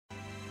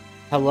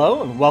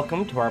Hello and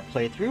welcome to our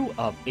playthrough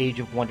of Age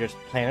of Wonders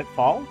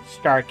Planetfall,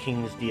 Star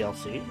King's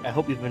DLC. I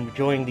hope you've been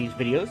enjoying these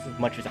videos as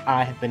much as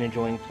I have been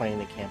enjoying playing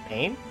the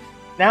campaign.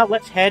 Now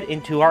let's head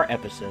into our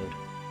episode.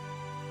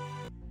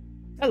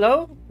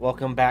 Hello,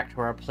 welcome back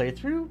to our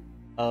playthrough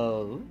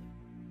of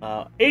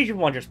Age of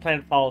Wonders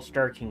Planetfall,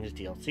 Star King's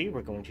DLC.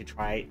 We're going to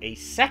try a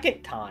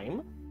second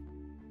time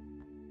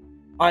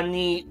on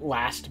the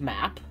last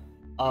map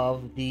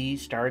of the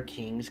Star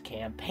King's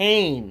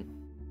campaign.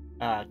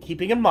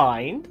 Keeping in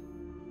mind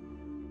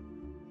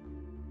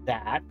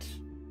that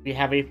we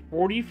have a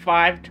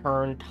 45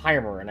 turn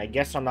timer, and I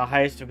guess on the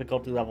highest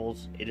difficulty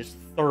levels it is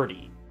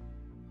 30.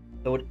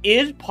 So it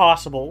is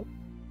possible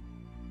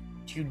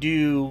to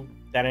do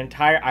that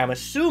entire, I'm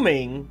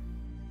assuming,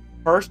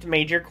 first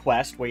major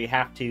quest where you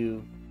have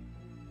to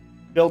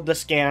build the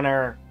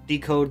scanner,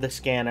 decode the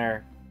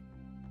scanner,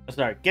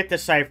 get the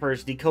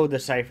ciphers, decode the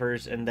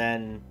ciphers, and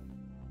then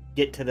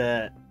get to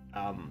the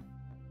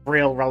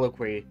Braille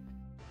reliquary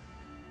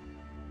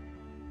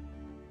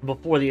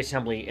before the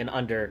assembly in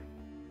under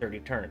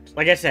 30 turns.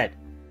 Like I said,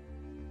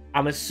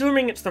 I'm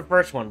assuming it's the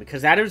first one,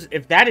 because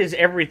if that is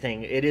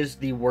everything, it is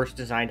the worst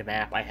designed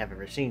map I have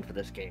ever seen for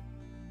this game,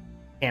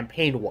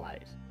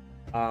 campaign-wise.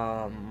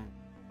 So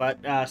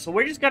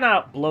we're just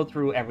gonna blow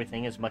through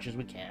everything as much as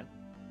we can.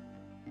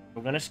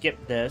 We're gonna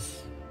skip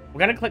this. We're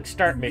gonna click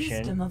Start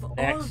Mission.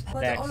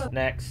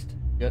 Next.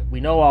 Good.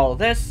 We know all of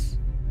this.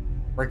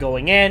 We're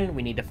going in.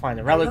 We need to find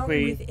the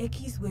reliquary.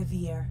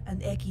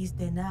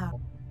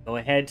 Go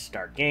ahead,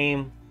 start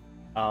game.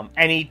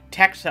 Any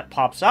text that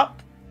pops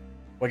up,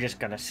 we're just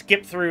gonna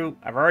skip through.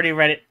 I've already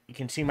read it. You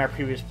can see my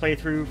previous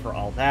playthrough for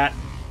all that.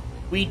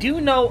 We do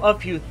know a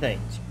few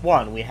things.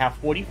 One, we have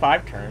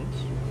 45 turns.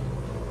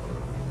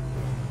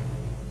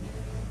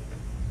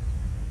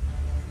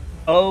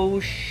 Oh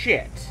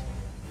shit.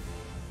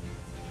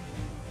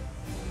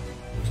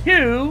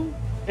 Two,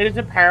 it is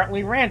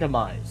apparently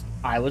randomized.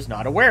 I was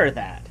not aware of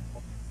that.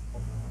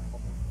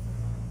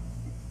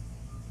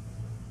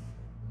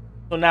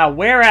 So now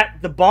we're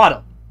at the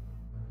bottom.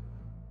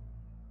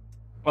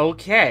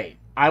 Okay,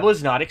 I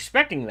was not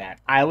expecting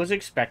that. I was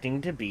expecting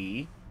to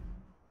be,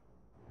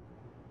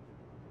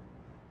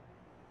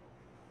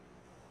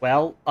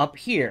 well, up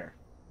here.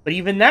 But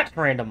even that's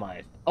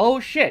randomized. Oh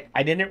shit,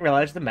 I didn't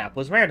realize the map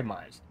was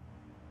randomized.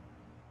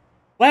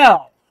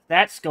 Well,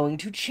 that's going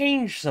to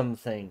change some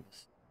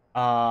things.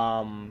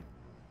 But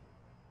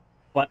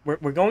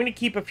we're going to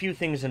keep a few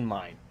things in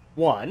mind.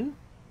 One,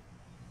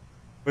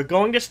 we're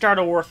going to start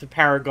a war with the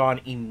Paragon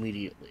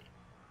immediately.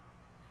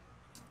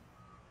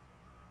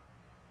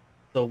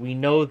 So we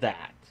know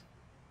that.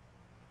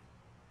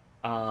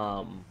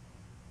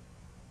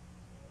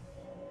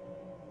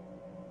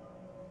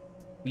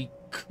 We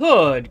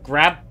could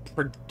grab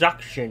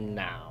production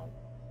now,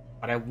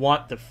 but I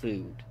want the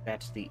food.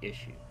 That's the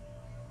issue.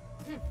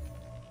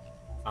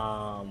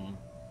 Off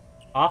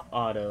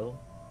auto.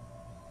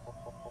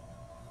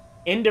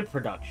 Into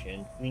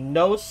production. We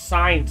know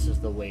science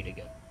is the way to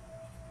go.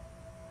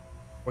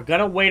 We're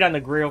gonna wait on the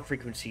Grail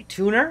Frequency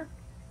Tuner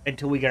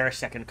until we get our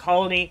second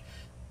colony.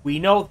 We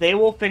know they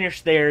will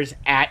finish theirs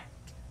at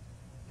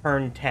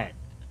turn 10.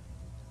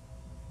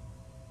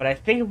 But I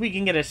think if we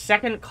can get a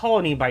second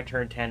colony by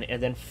turn 10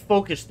 and then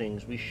focus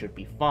things, we should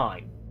be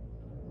fine.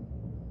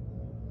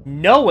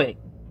 Knowing.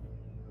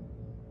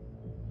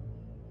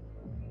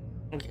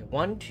 Okay,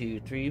 1, 2,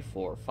 3,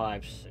 4,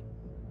 5, 6.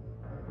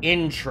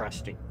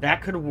 Interesting.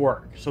 That could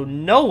work. So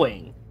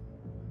knowing,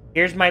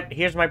 here's my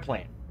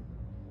plan.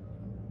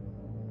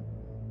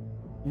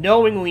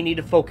 Knowing we need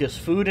to focus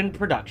food and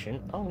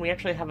production. Oh, we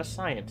actually have a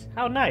science.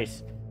 How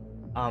nice.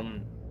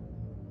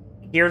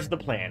 Here's the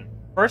plan.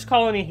 First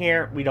colony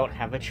here, we don't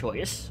have a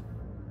choice.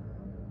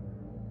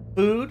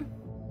 Food,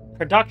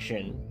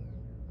 production.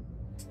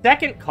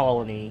 Second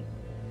colony,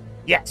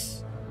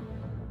 yes.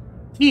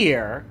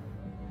 Here,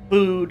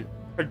 food,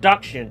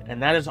 production,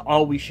 and that is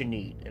all we should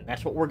need. And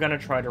that's what we're going to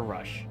try to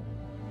rush.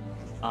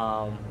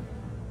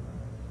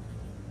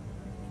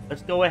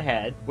 Let's go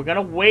ahead. We're going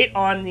to wait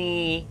on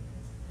the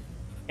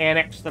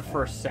annex the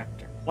first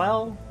sector.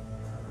 Well,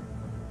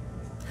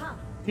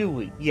 do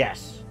we?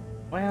 Yes.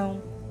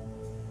 Well,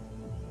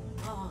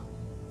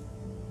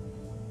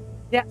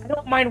 yeah, I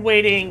don't mind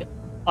waiting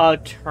a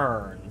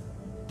turn.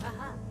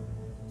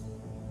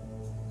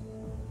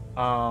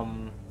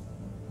 And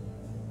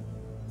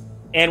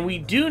we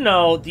do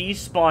know these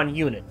spawn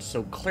units,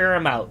 so clear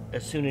them out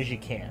as soon as you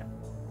can.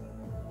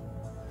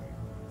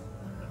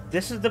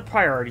 This is the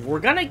priority. We're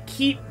gonna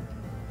keep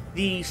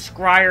the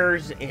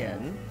scryers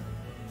in.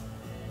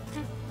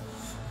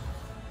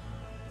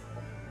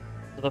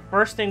 So the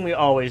first thing we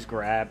always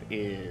grab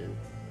is...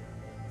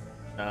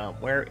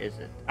 where is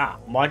it? Ah,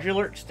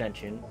 modular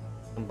extension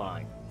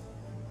combined.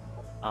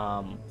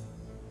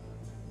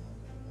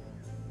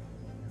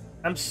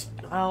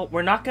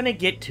 We're not gonna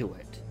get to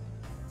it.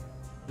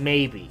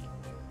 Maybe.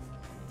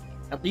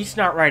 At least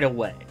not right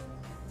away.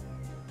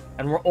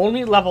 And we're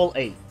only level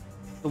 8.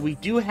 So we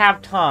do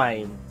have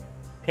time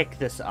to pick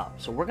this up.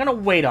 So we're gonna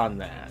wait on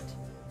that.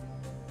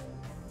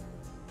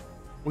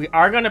 We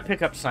are going to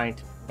pick up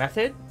Scientific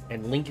Method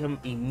and link him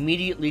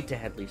immediately to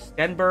Hedley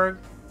Stenberg.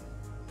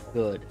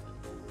 Good.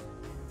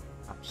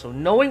 So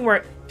knowing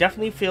we're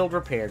definitely field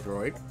repair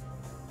droid.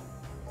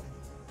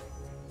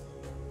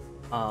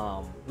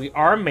 We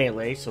are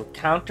melee, so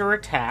counter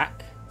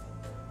attack,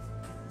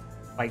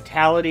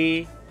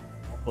 vitality,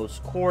 close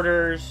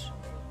quarters,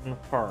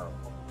 confirm.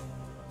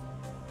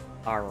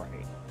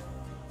 Alright.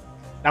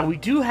 Now we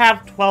do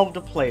have 12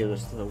 to play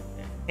with, so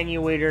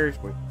attenuators,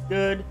 we're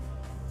good.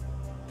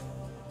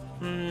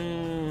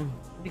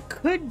 We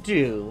could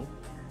do...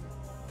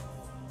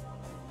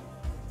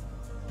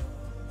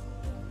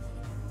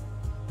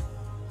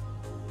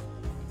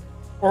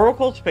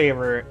 Oracle's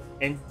Favor,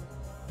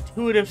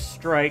 Intuitive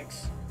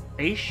Strikes,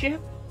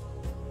 Spaceship?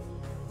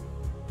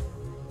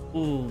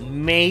 Ooh,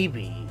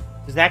 maybe.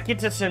 Because that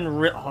gets us in...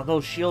 Oh,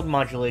 those shield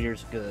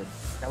modulators good.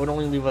 That would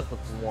only leave us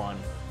with one.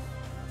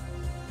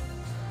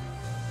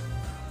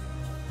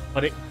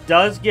 But it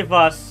does give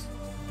us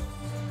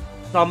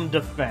some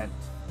defense.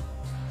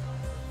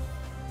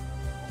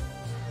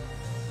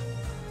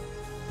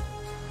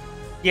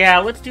 Yeah,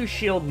 let's do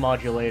shield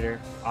modulator.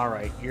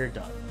 Alright, you're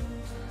done.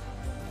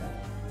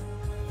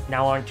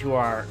 Now on to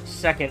our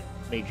second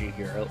major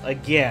hero.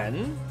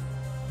 Again,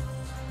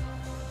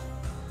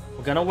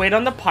 we're gonna wait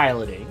on the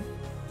piloting.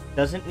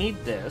 Doesn't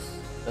need this.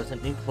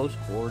 Doesn't need close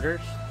quarters.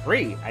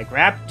 3. I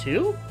grabbed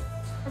 2?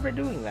 How am I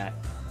doing that?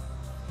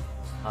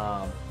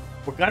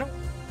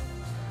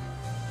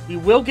 We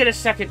will get a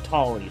second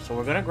Tolly, so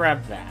we're gonna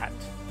grab that.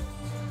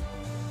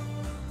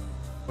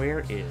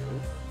 Where is...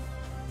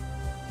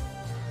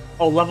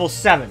 Oh, level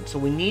 7, so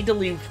we need to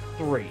leave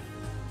 3.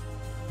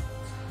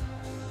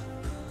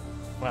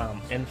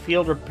 And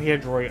Field Repair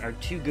Droid are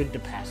too good to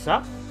pass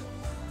up.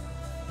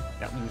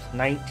 That leaves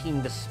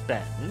 19 to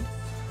spend.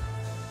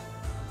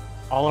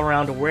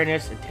 All-around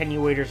awareness,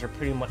 attenuators are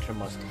pretty much a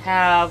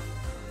must-have.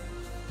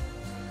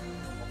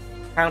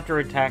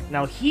 Counter-attack.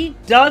 Now, he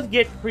does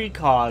get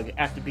precog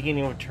at the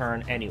beginning of a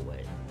turn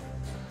anyway.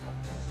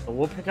 So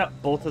we'll pick up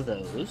both of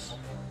those.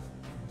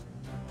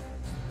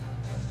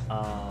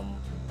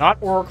 Not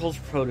Oracle's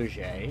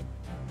Protege.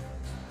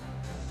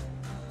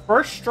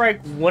 First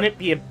Strike wouldn't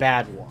be a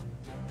bad one.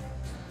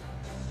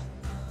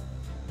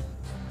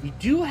 We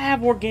do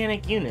have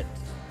organic units.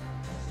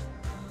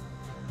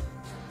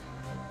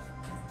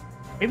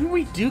 Maybe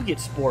we do get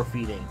Spore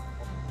Feeding.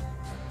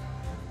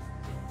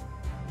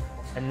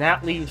 And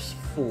that leaves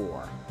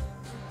 4.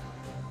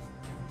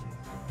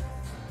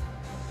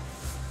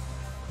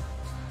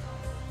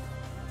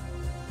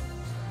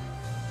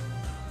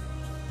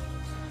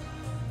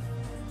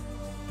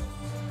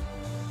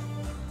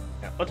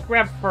 Now, let's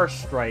grab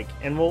First Strike,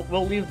 and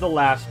we'll leave the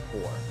last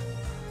 4.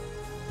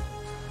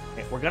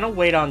 Okay, we're gonna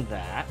wait on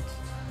that.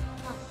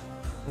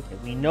 Okay,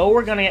 we know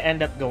we're gonna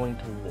end up going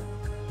to war.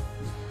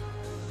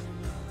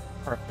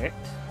 Perfect.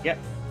 Yep.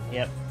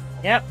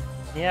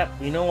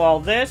 We know all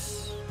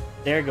this.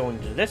 They're going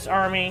to this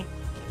army.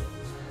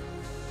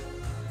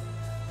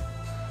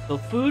 So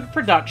food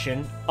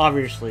production,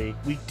 obviously,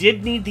 we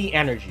did need the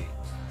energy.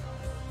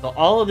 So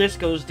all of this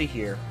goes to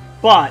here.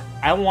 But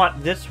I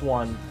want this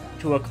one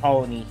to a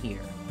colony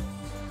here.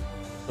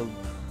 So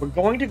we're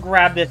going to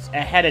grab this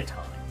ahead of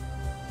time.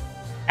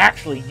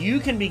 Actually, you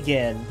can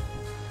begin...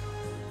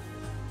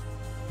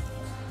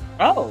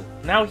 Oh,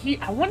 now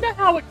I wonder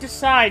how it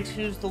decides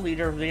who's the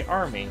leader of the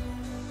army.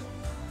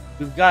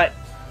 We've got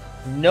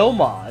no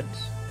mods.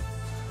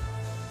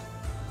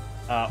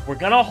 We're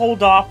gonna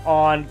hold off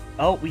on...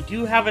 Oh, we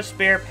do have a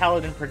spare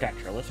Paladin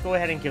Protector. Let's go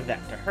ahead and give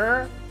that to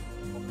her.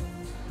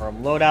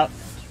 From loadout,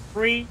 that's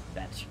free.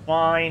 That's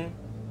fine.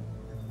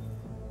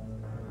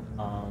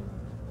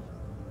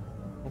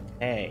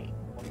 Okay.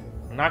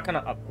 I'm not gonna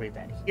upgrade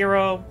that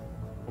hero.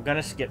 We're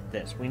gonna skip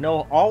this. We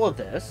know all of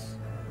this.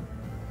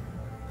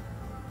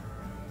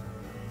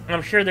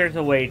 I'm sure there's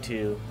a way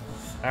to...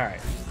 Alright.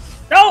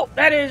 No!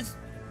 That is...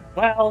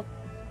 Well,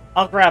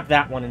 I'll grab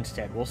that one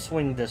instead. We'll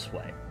swing this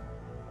way.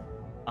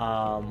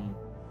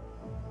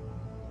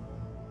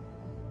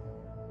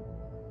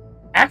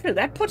 Actually,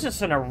 that puts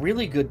us in a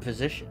really good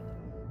position.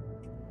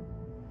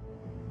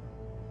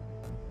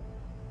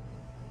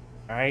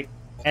 Alright.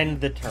 End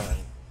the turn.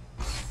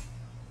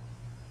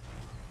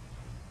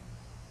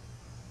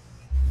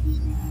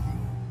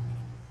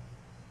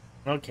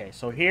 Okay,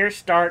 so here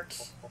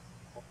starts...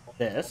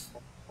 this.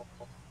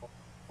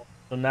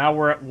 So now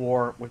we're at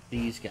war with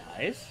these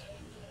guys.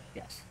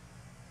 Yes.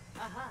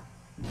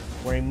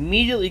 We're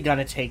immediately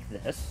gonna take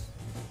this.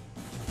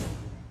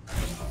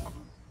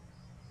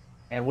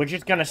 And we're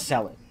just gonna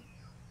sell it.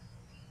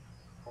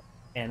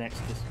 Annex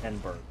to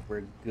Stenberg.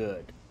 We're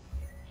good.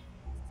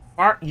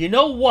 You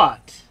know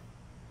what?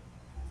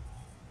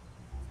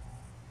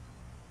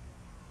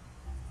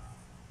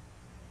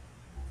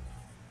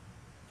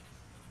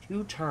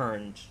 Two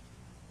turns.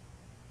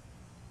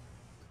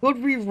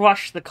 Could we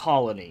rush the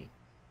colony?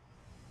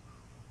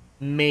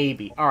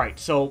 Maybe. Alright,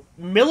 so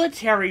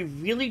military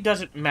really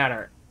doesn't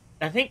matter.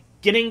 I think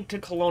getting to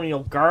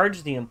Colonial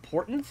Guard's the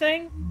important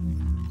thing.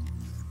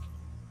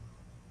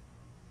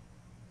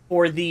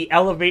 for the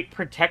Elevate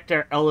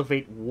Protector,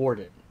 Elevate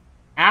Warden.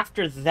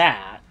 After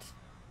that,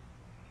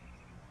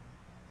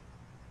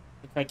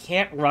 if I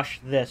can't rush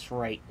this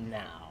right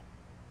now,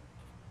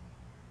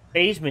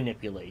 phase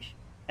manipulation,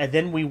 and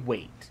then we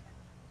wait.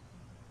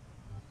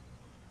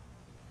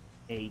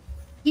 Okay,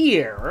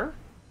 here,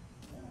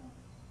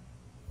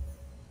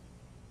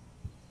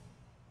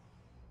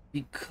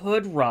 we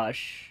could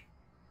rush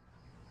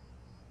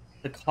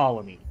the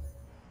colony.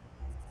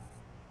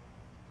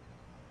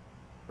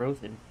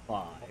 Growth in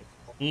 5.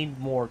 Need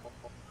more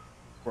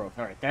growth.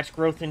 Alright, that's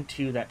growth in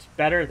 2. That's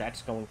better.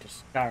 That's going to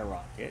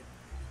skyrocket.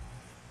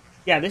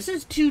 Yeah, this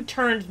is 2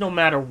 turns no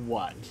matter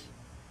what.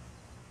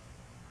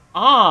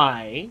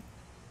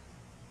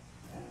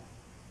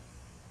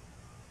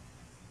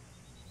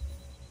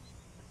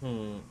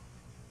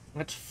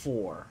 That's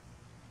 4.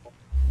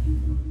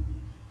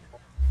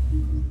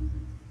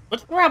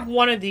 Let's grab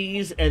one of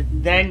these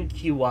and then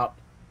queue up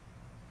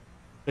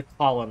the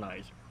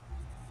colonizer.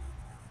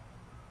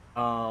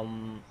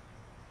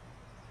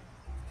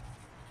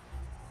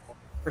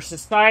 For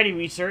society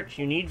research,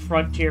 you need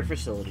frontier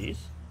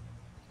facilities.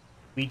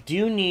 We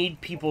do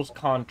need people's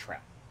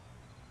contract.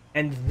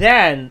 And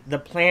then the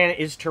plan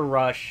is to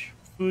rush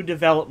food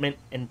development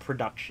and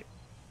production.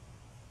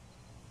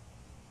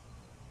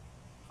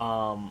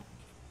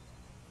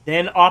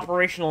 Then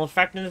operational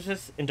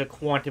effectiveness into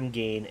quantum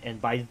gain,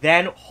 and by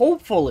then,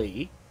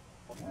 hopefully,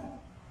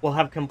 we'll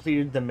have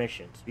completed the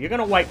mission. So you're going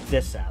to wipe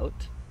this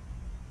out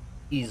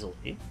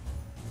easily.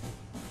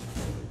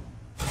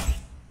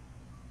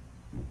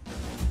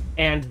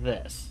 And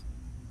this.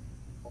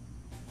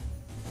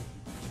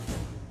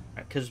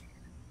 Because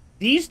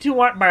these two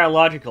aren't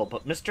biological,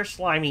 but Mr.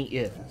 Slimy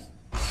is.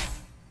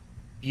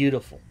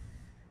 Beautiful.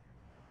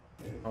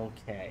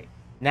 Okay.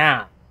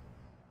 Now.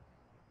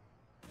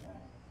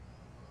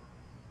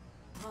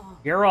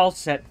 You're all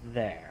set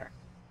there.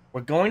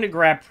 We're going to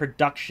grab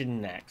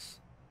production next.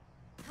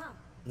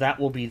 That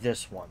will be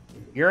this one.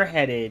 You're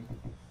headed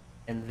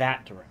in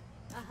that direction.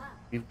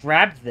 We've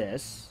grabbed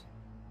this.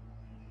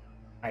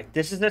 Alright,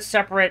 this is a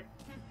separate...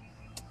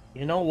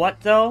 You know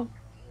what, though?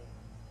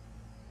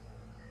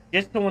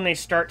 Just so when they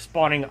start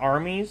spawning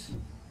armies,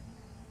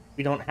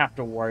 we don't have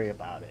to worry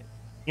about it.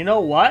 You know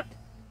what?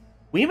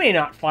 We may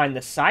not find the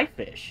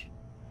sci-fish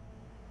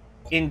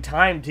in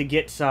time to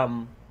get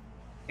some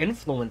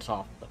influence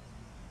off them.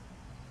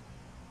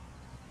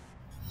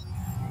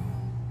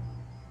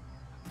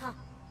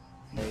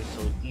 Okay,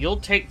 so you'll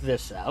take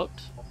this out.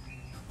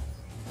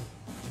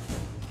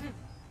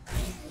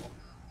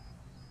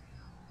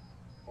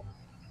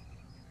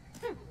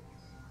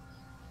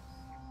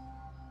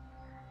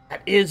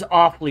 That is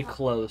awfully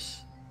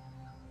close.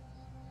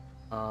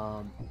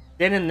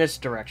 Then in this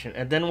direction,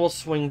 and then we'll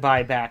swing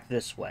by back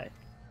this way.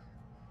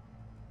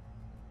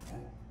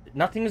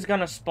 Nothing's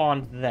gonna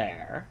spawn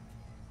there,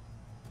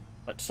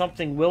 but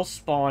something will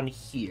spawn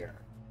here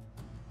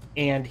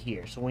and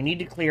here. So we need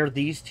to clear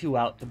these two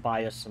out to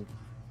buy us some.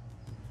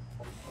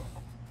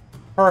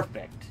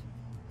 Perfect.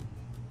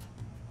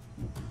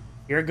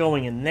 You're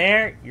going in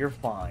there. You're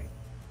fine.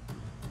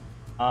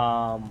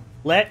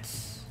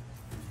 Let's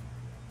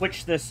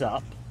switch this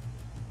up.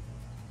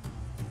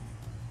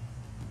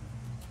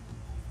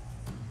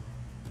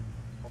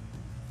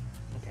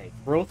 Okay,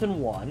 growth in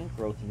 1,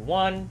 growth in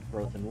 1,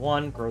 growth in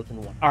 1, growth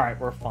in 1. Alright,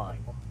 we're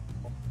fine.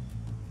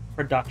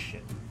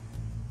 Production.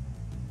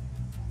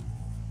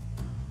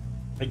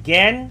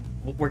 Again,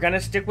 we're going to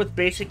stick with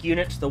basic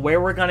units. The way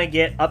we're going to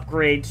get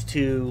upgrades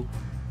to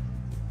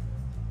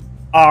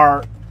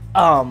our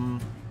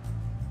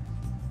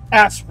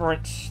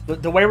aspirants,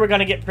 the way we're going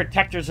to get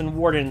protectors and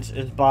wardens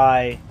is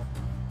by...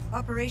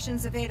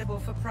 Operations available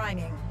for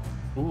priming.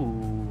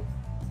 Ooh.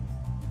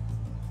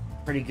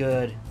 Pretty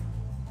good.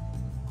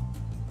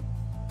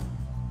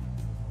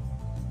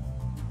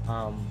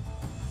 But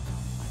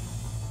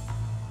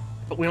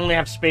we only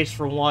have space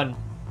for one.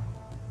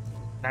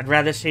 I'd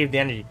rather save the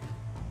energy.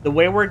 The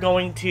way we're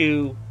going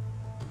to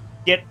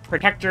get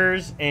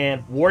protectors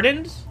and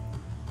wardens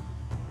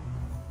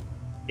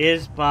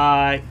is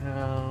by...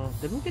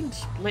 then we can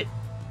split...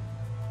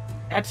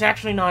 That's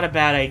actually not a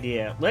bad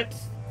idea.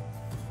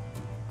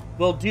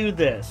 We'll do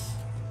this.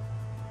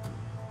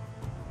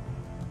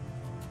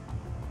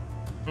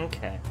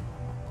 Okay.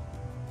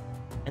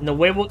 And the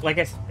way we'll... Like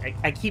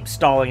I keep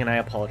stalling and I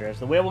apologize.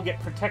 The way we'll get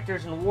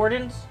protectors and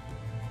wardens...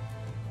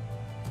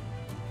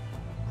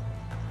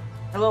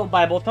 Hello,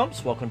 Bible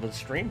Thumps. Welcome to the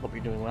stream. Hope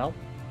you're doing well.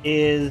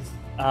 Is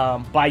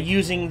by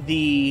using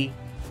the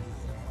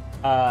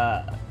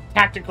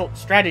strategical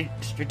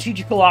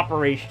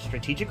operation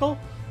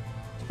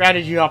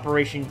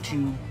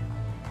to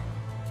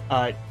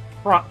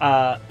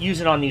use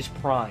it on these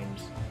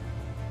primes.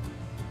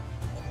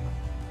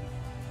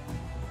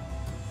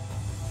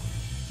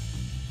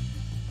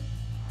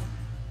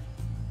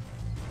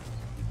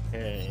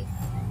 Okay.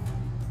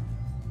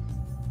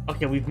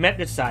 Okay, we've met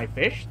the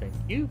sci-fish. Thank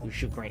you. We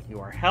should grant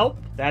you our help.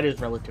 That is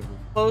relatively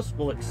close.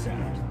 We'll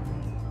accept.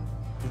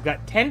 We've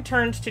got 10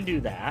 turns to do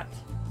that.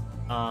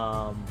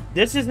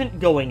 This isn't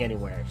going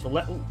anywhere. So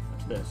what's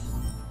this?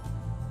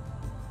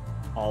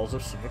 Halls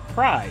of Civic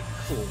Pride.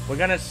 Cool. We're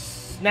gonna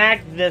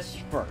snag this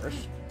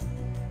first.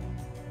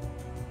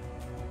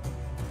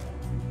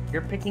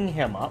 You're picking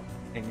him up,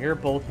 and you're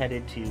both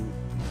headed to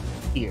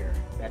here.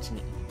 That's an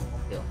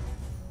kill.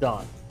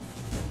 Done.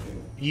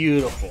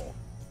 Beautiful.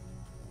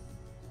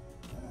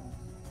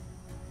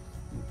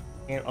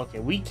 And, okay,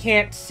 we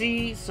can't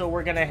see, so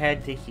we're gonna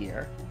head to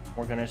here.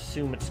 We're gonna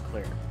assume it's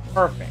clear.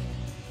 Perfect.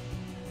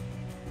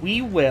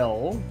 We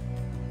will...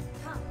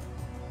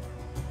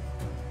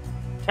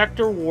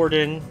 Protector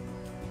Warden.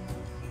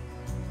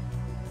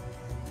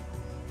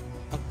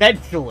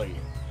 Eventually.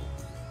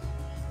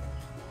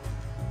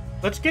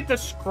 Let's get the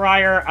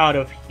Scryer out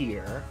of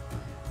here.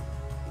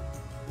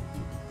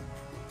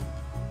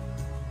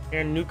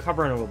 And new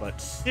cover and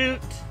robot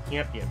suit.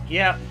 Yep.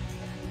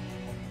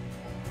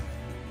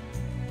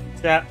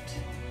 Accept.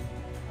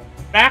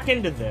 Back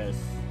into this.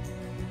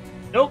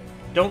 Nope,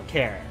 don't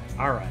care.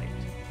 Alright.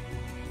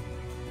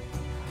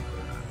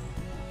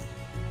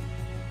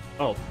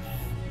 Oh,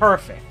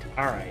 perfect.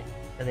 Alright.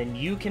 And then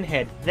you can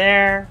head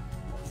there.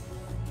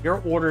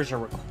 Your orders are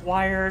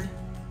required.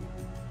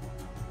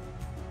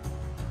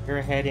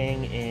 You're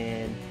heading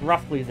in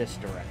roughly this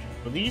direction.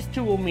 So these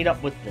two will meet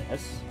up with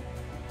this.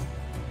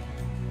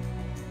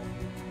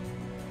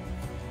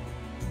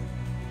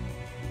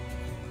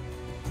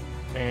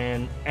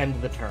 And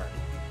end the turn.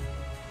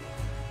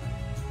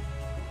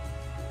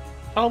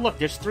 Oh, look,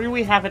 there's 3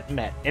 we haven't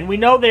met. And we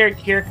know they're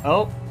here.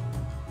 Oh.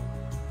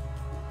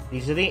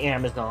 These are the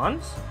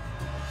Amazons.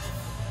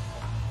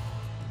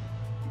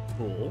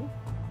 Cool.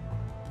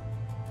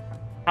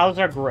 How's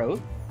our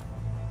growth?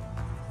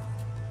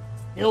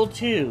 Still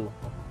 2.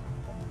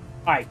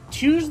 Alright,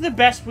 2's the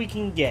best we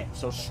can get.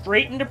 So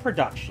straight into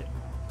production.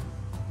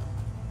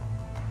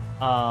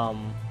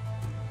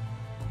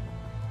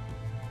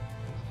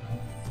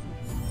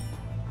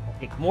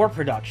 Make more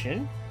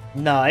production.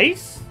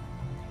 Nice.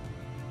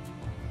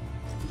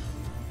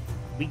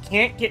 We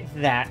can't get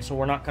that, so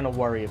we're not going to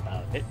worry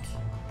about it.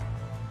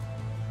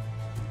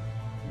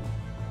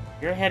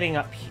 You're heading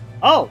up here.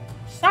 Oh,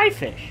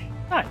 Sci-fish.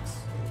 Nice.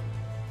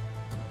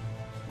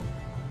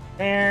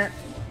 There.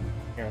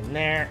 Here and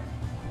there.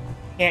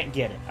 Can't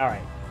get it.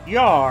 Alright.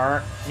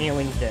 You're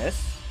kneeling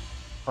this.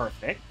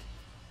 Perfect.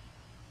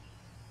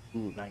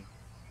 Ooh,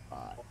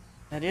 95.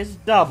 That is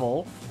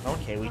double.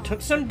 Okay, we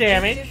took some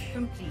damage.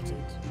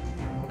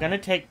 We're gonna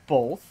take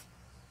both.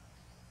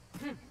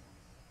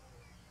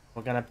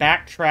 We're gonna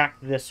backtrack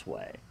this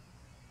way.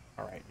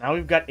 Alright, now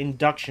we've got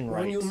induction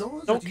rights.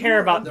 Don't care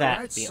about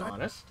that, to be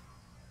honest.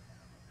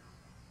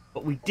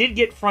 But we did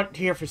get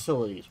frontier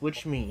facilities,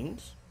 which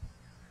means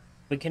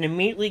we can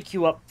immediately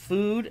queue up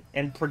food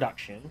and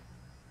production.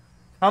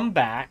 Come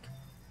back.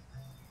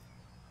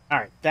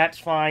 Alright, that's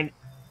fine.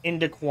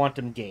 Into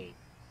quantum gain.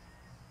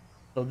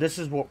 So this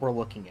is what we're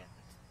looking at.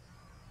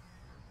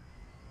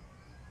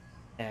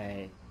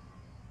 Okay.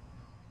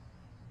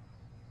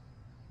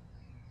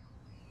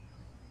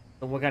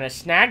 So we're gonna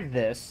snag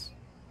this.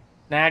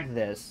 Snag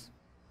this.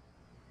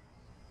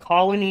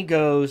 Colony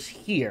goes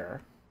here.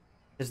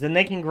 Because then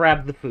they can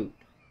grab the food.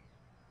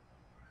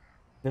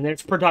 Then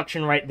there's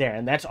production right there.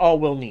 And that's all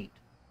we'll need.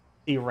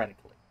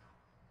 Theoretically.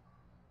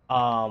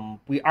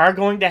 We are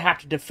going to have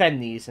to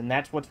defend these. And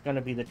that's what's going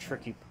to be the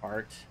tricky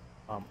part.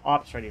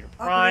 Ops ready to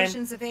prime.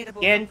 Operations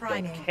available Again, for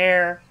priming. don't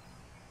care.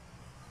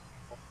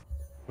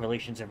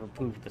 Relations have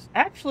improved this.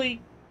 Actually,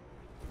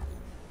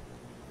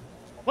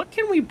 what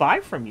can we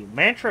buy from you?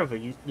 Mantra of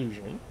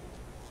Illusion.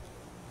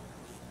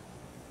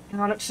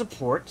 Ionic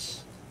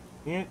supports.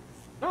 Yeah.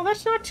 No,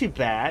 that's not too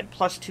bad.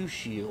 +2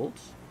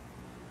 shields.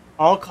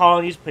 All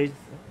colonies placed.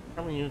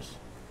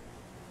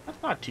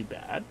 That's not too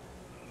bad.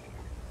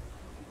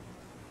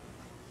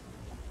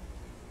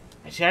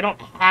 Actually, I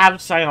don't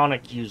have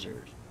psionic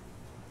users.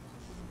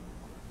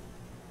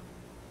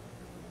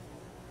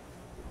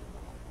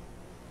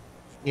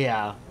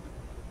 Yeah.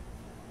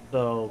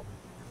 So,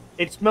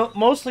 it's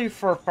mostly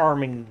for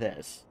farming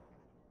this.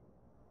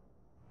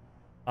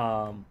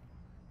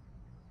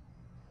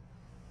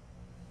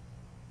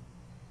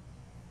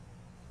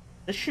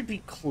 This should be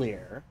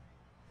clear.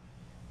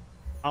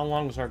 How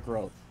long is our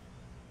growth?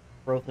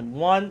 Growth in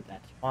 1,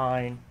 that's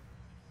fine.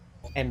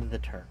 End of the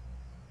turn.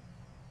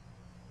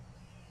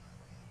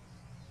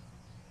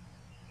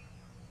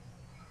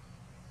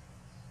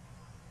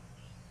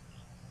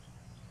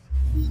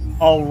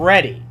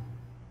 Already.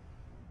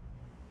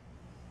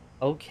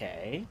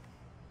 Okay.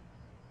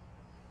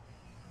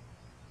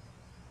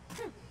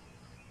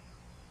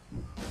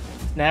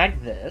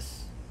 Snag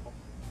this.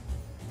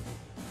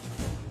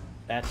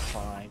 That's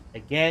fine.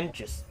 Again,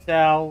 just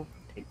sell.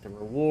 Take the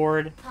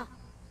reward.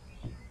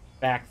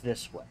 Back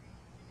this way.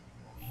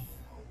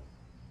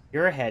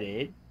 You're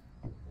headed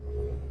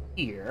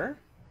here.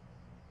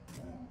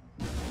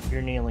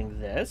 You're nailing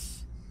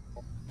this.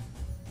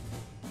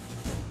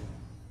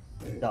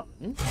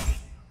 Done.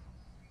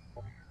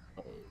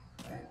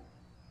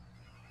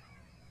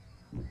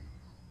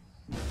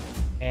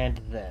 And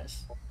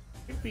this.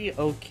 Should be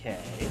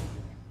okay.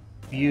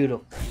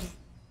 Beautiful.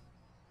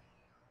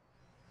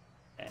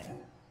 Okay.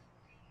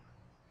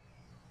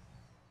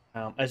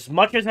 As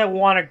much as I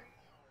want to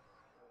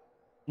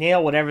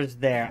nail whatever's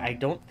there, I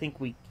don't think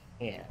we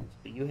can.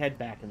 So you head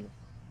back in the...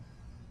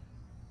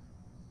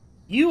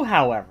 You,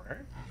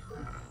 however,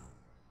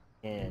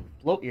 can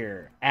float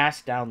your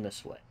ass down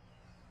this way.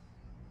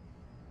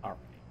 Alright.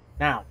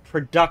 Now,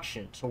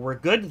 production. So we're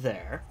good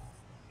there.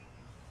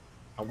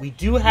 We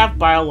do have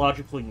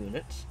biological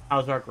units.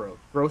 How's our growth?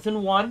 Growth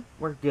in 1,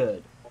 we're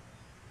good.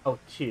 Oh,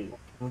 2.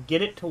 Can we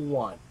get it to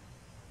 1?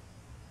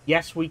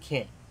 Yes, we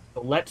can.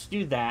 So let's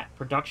do that.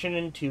 Production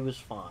in 2 is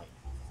fine.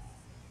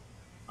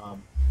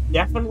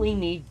 Definitely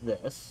need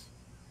this.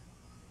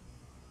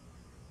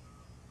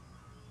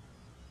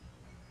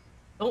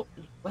 Oh,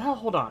 well,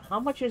 hold on. How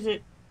much is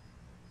it?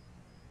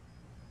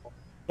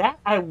 That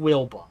I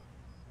will buy.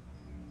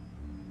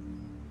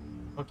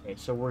 Okay,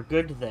 so we're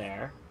good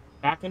there.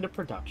 Back into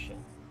production.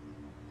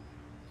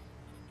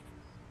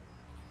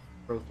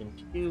 Growth in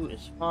 2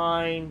 is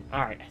fine.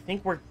 Alright, I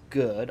think we're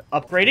good.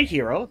 Upgrade a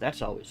hero.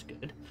 That's always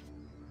good.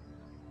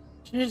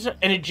 Is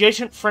an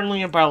adjacent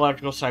friendly and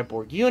biological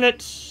cyborg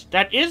units.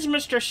 That is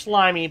Mr.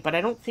 Slimy, but I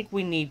don't think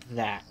we need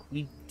that.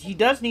 He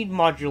does need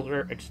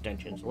modular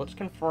extensions. So let's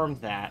confirm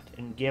that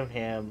and give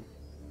him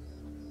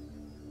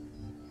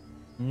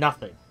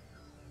nothing.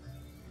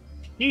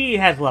 He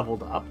has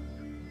leveled up.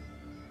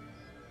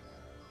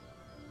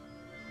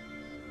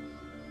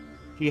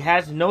 She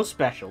has no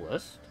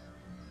specialist.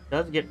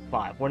 Does get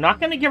 5. We're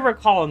not going to give her a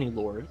colony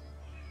lord.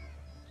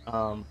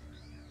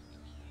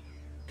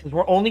 Because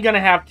we're only going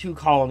to have 2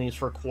 colonies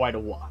for quite a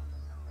while.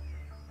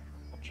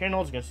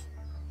 Channel's going to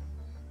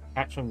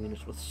catch some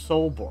units with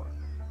Soulborn.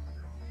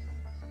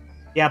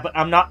 Yeah, but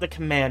I'm not the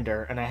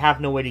commander, and I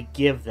have no way to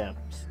give them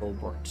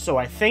Soulborn. So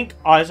I think,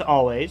 as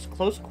always,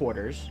 close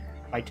quarters,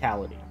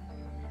 vitality.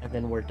 And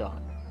then we're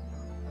done.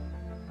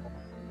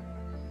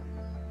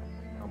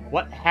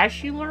 What has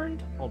she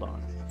learned? Hold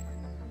on.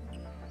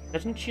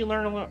 Doesn't she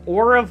learn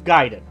Aura of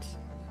Guidance?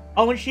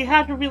 Oh, and she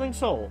has Revealing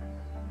Soul.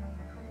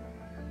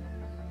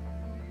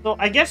 So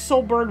I guess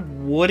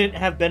Soulburn wouldn't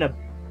have been a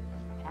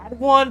bad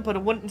one, but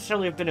it wouldn't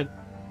necessarily have been a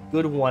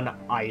good one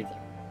either.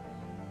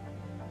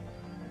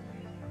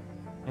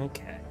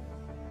 Okay.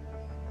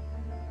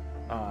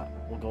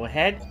 We'll go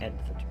ahead, end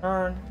the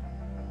turn.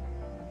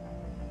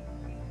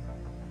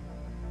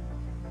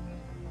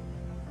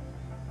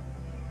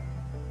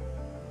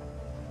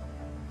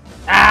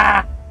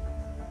 Ah!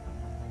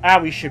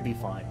 We should be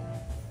fine.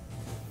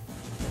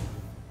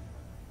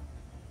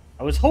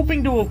 I was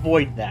hoping to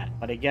avoid that,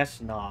 but I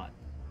guess not.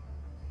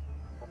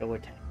 Go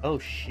attack. Oh,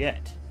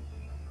 shit.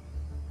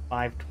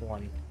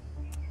 520.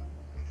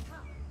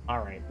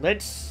 Alright,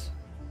 let's...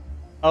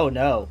 Oh,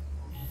 no.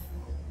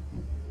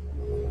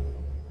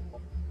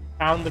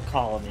 Found the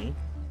colony.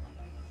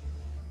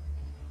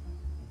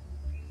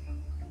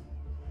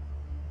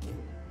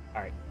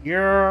 Alright,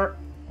 you're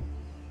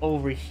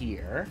over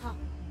here.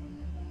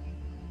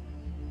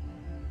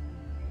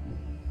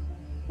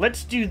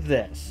 Let's do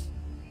this.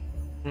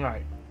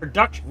 Alright,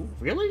 production.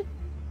 Ooh, really?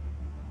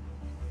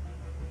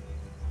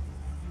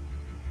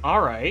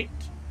 Alright.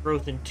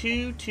 Growth in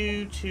 2,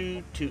 2,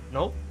 2, 2.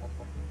 Nope.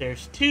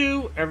 There's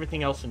 2.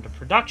 Everything else into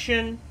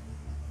production.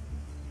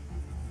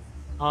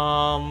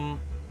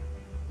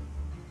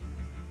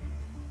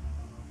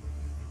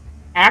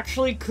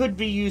 Actually could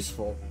be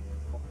useful.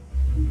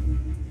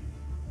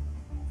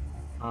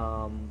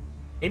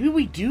 Maybe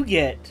we do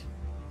get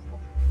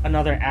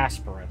another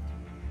aspirant.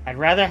 I'd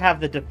rather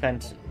have the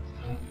defensive.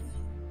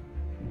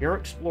 You're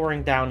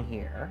exploring down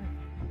here.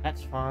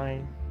 That's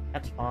fine.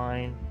 That's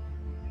fine.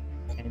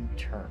 And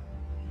turn.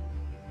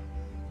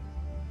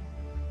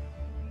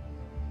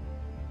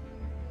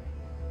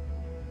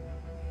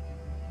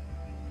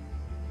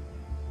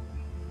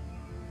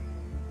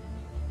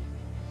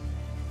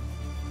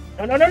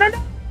 No, no, no, no,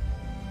 no!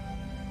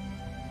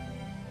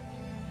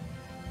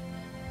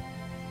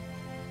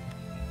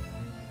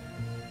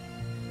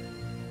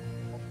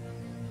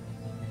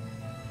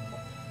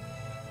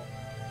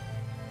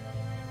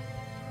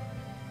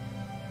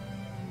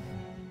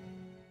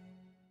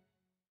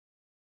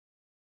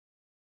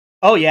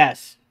 Oh,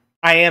 yes.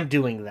 I am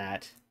doing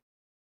that.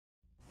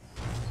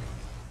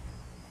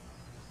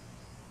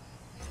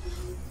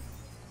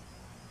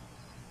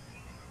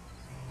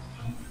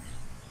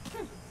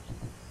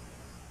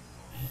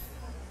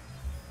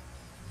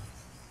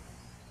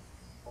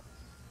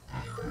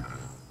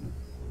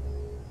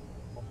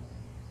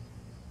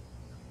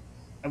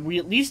 And we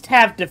at least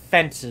have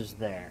defenses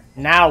there.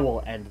 Now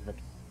we'll end the...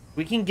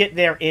 We can get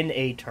there in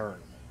a turn.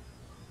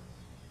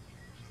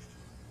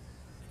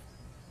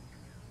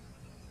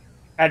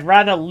 I'd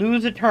rather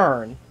lose a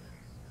turn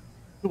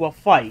to a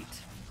fight.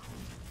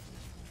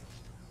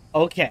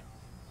 Okay.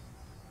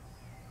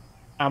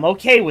 I'm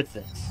okay with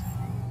this.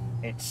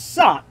 It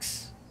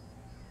sucks.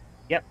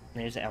 Yep,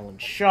 there's Ellen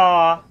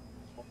Shaw.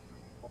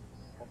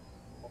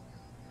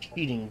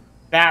 Cheating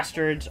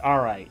bastards.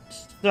 Alright,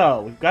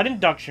 so we've got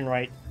induction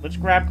right. Let's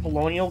grab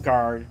Colonial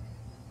Guard.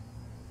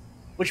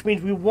 Which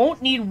means we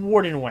won't need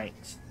Warden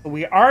Ranks. So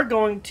we are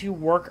going to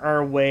work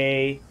our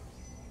way...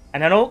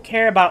 And I don't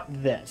care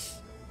about this.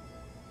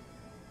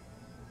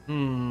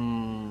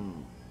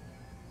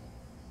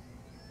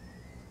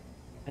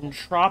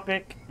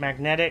 Entropic,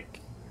 magnetic,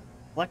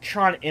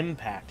 electron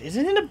impact.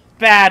 Isn't it a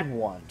bad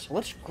one? So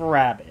let's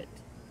grab it.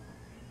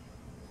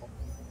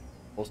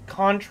 Those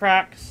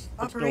contracts.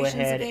 Let's go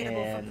ahead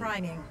and for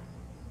priming.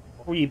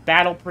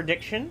 Battle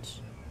predictions.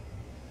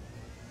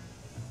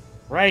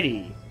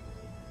 Righty.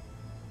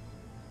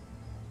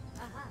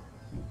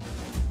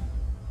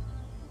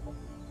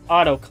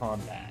 Auto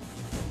combat.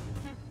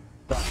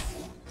 So,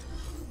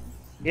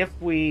 if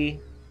we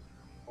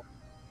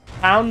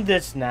found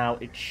this now,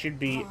 it should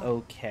be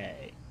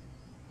okay.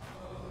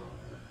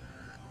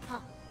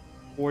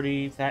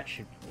 40, that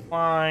should be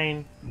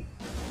fine.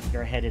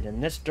 You're headed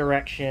in this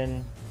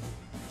direction.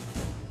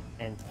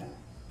 And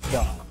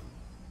go.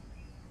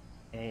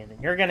 And then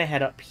you're gonna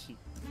head up here.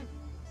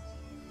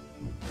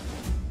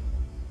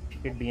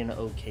 Should be an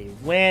okay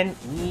win.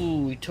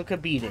 Ooh, we took a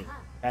beating.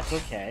 That's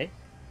okay.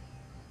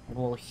 And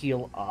we'll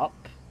heal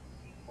up.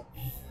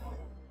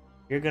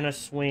 You're gonna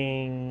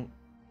swing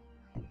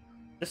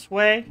this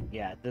way?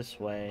 Yeah, this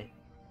way.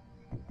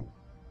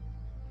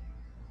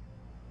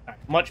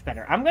 Alright, much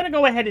better. I'm gonna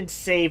go ahead and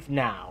save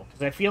now,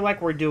 because I feel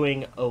like we're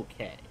doing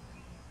okay.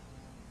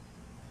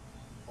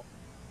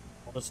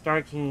 The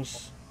Star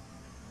King's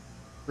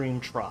Dream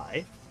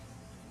try.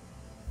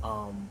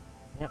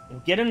 Yep,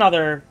 and get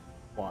another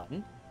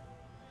one.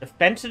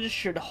 Defenses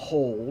should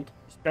hold,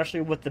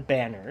 especially with the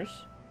banners.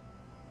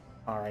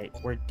 Alright,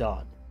 we're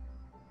done.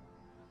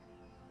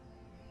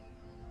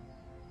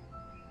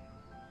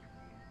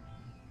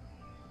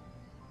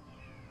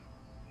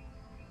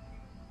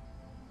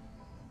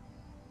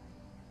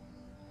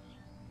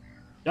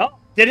 Nope,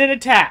 didn't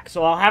attack,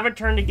 so I'll have a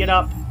turn to get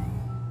up.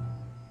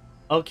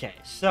 Okay,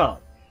 so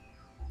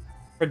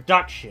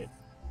production.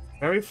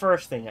 Very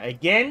first thing.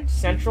 Again,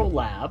 Central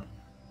Lab.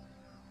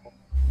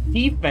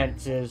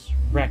 Defenses,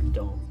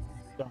 Recto.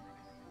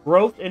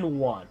 Growth in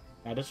 1.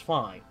 That is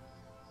fine.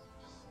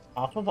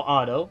 Off of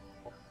auto.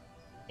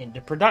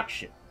 Into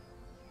production.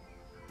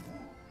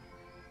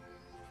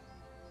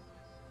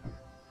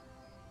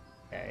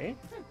 Okay.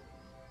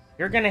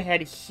 You're gonna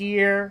head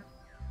here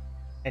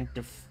and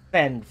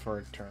defend for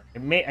a turn.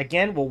 It may,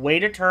 again, we'll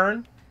wait a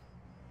turn.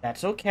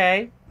 That's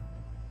okay.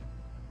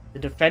 The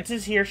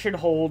defenses here should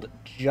hold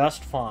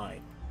just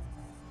fine.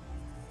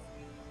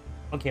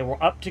 Okay,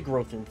 we're up to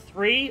growth in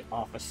 3,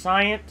 off of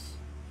science.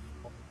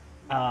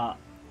 Oh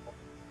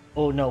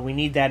no, we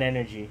need that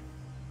energy.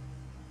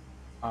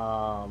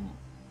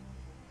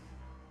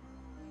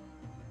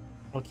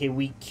 Okay,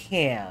 we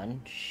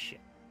can. Shit.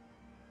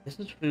 This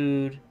is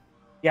food.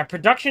 Yeah,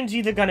 production's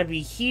either gonna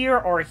be here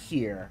or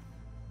here.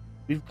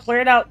 We've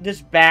cleared out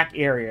this back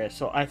area,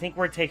 so I think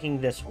we're taking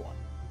this one.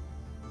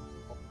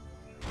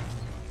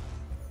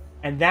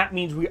 And that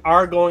means we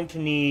are going to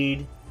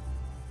need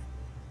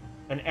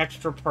an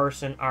extra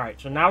person. Alright,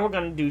 so now we're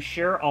going to do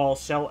share all,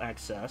 sell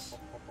excess.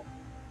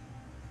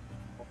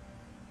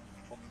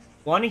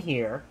 One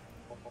here.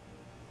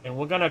 And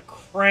we're going to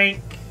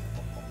crank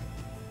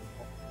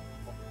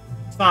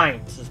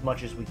science as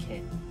much as we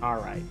can.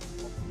 Alright.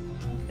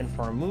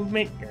 Confirm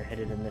movement. You're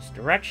headed in this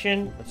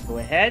direction. Let's go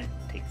ahead.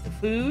 Take the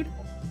food.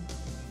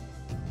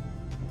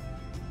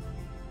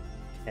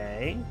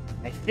 Okay.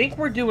 I think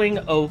we're doing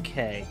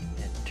okay.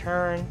 And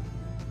turn.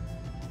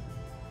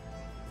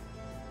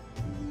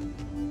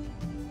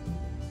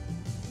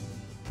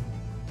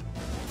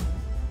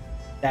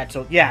 That's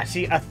so. Yeah,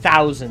 see,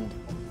 1,000.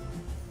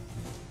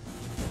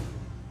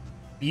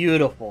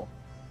 Beautiful.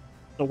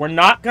 So we're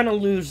not gonna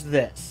lose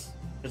this,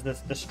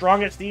 because the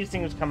strongest these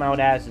things come out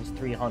as is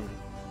 300.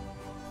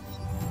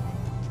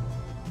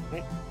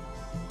 Okay.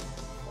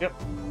 Yep.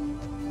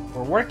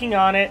 We're working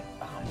on it.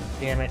 Oh,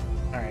 damn it.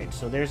 Alright,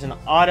 so there's an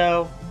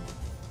auto.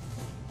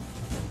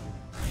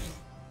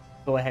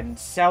 Go ahead and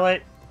sell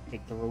it.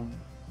 Take the room.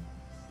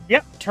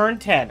 Yep, turn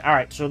 10.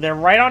 Alright, so they're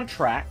right on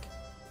track.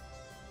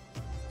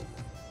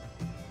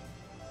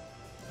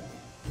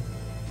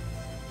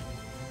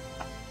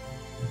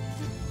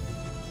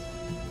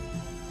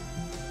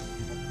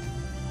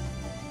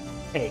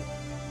 Okay,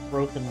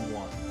 growth in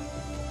 1.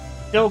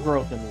 Still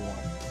growth in 1.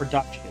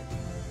 Production.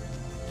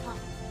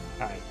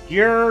 Alright,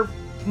 you're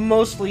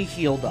mostly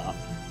healed up.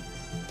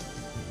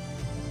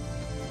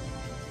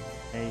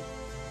 Okay.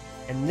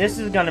 And this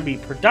is going to be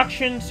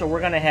production, so we're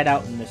going to head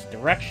out in this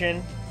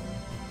direction.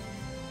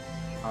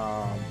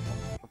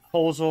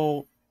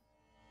 Proposal.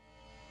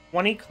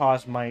 20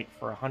 Cosmite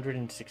for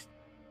 160.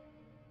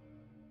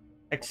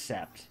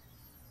 Accept.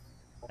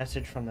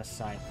 Message from the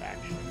side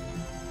faction.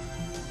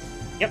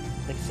 Yep,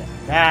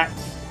 accept that.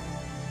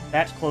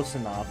 That's close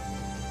enough.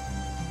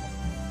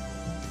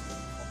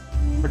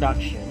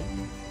 Production.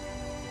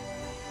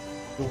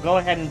 We'll go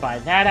ahead and buy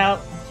that out.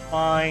 It's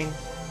fine.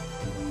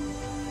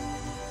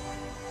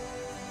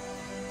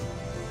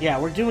 Yeah,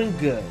 we're doing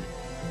good.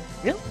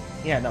 Really?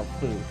 Yeah, no,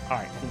 food.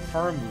 Alright,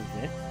 confirm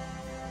movement.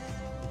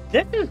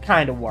 This is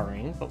kind of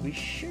worrying, but we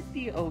should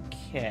be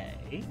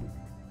okay.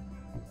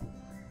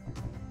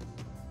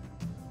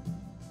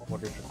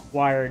 What is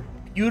required?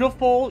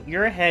 Beautiful,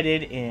 you're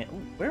headed in...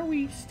 Ooh, where are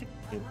we sticking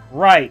to?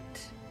 Right.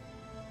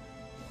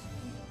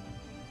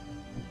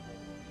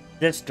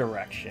 this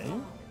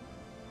direction.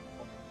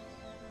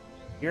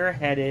 You're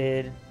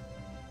headed...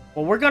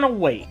 Well, we're gonna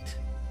wait.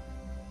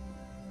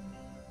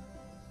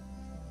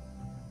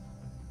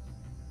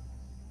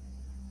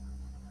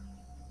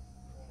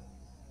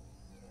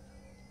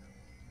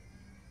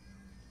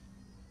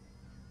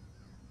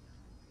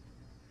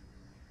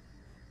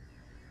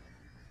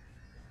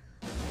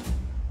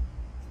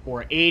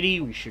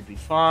 $480, we should be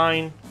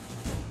fine.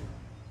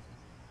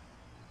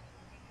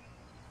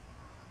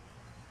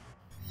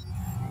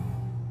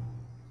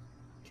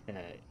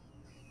 Okay.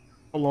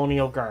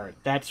 Colonial Guard,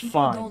 that's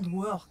fine. Don't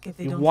work if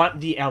they You don't...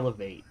 want the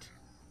elevate.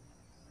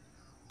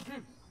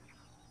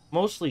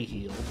 Mostly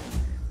healed.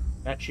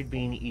 That should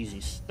be an easy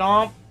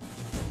stomp.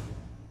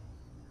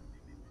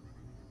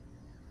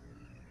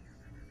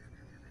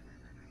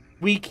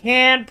 We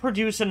can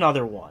produce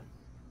another one.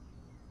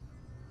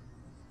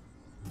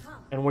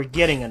 And we're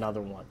getting another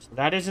one. So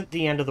that isn't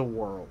the end of the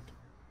world.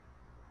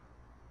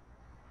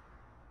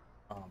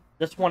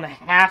 This one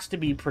has to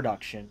be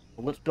production.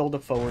 So let's build a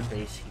forward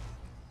base here.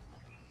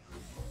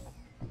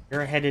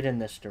 You're headed in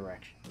this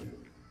direction.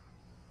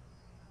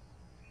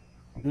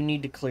 You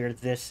need to clear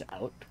this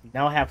out. We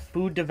now have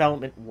food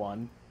development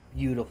 1.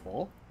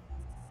 Beautiful.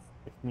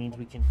 Which means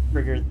we can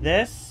trigger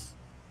this.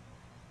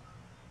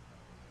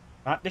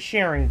 Not the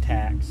sharing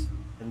tax.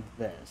 And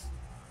this.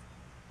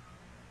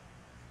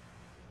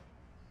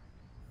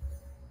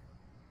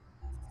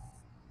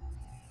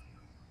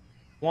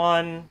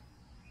 One.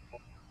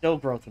 Still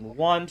growth in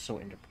 1, so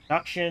into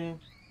production.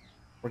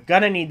 We're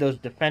gonna need those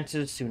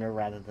defenses sooner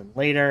rather than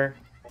later.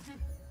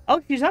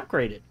 Oh, she's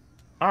upgraded.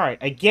 Alright,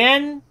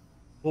 again,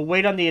 we'll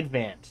wait on the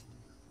advanced.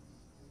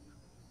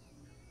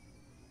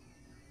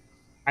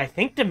 I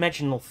think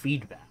dimensional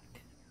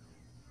feedback.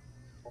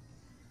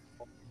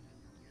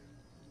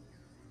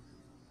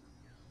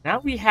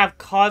 Now we have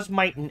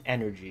Cosmite and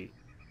Energy.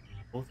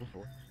 Both of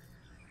them.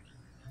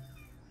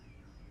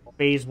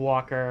 Phase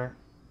Walker.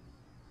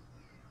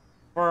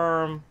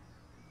 Confirm.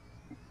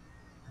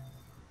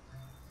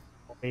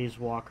 Phase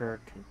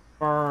Walker,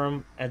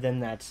 confirm, and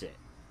then that's it.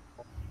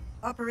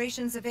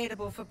 Operations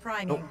available for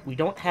priming. Nope, we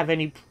don't have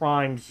any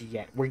primes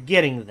yet. We're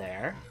getting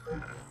there.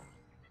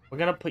 We're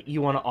gonna put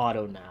you on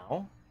auto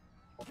now.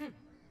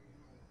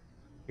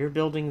 You're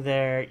building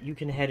there. You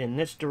can head in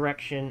this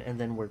direction, and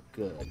then we're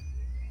good.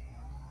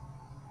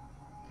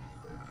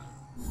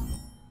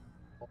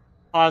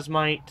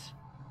 Cosmite.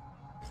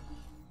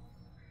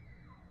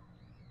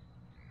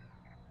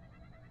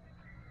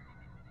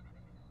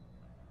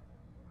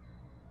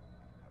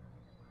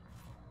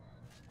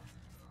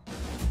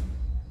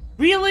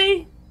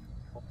 Really?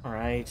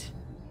 Alright.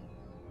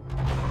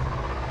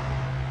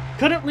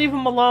 Couldn't leave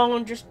him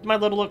alone, just my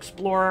little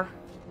explorer.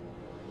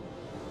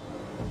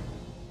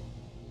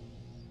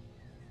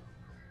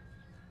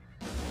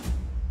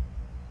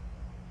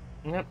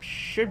 Yep,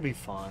 should be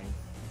fine.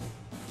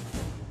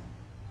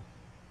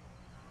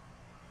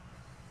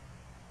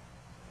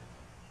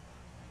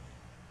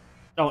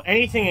 Oh,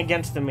 anything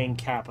against the main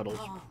capital is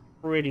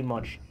pretty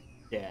much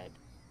dead.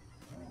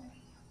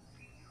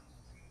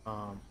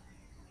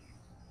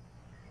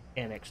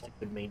 Annex to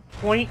good main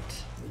point.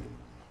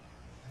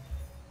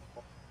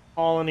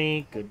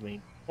 Colony, good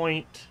main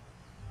point.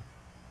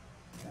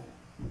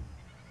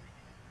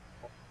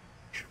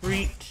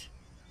 Treat.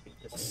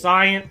 The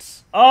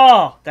science.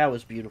 Oh, that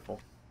was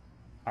beautiful.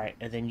 Alright,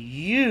 and then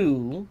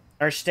you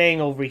are staying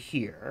over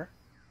here.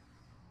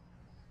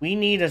 We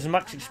need as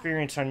much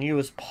experience on you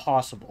as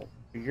possible.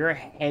 You're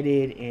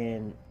headed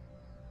in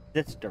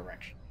this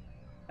direction.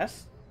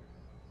 Yes?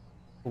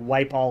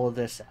 Wipe all of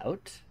this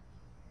out.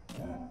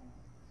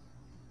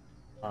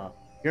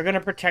 You're going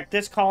to protect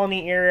this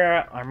colony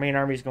area. Our main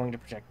army is going to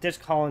protect this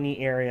colony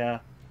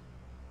area.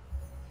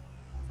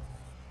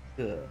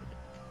 Good.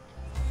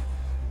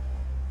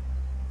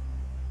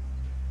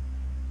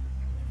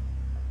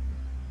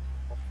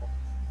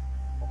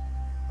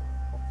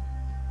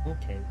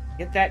 Okay,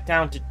 get that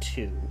down to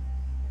 2.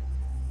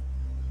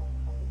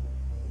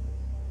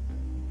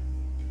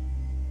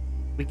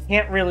 We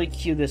can't really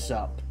queue this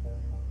up.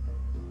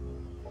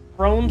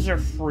 Thrones are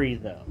free,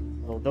 though.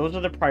 So those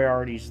are the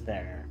priorities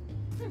there.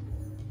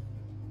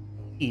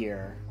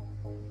 Here.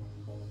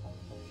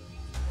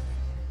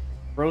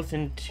 Growth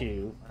in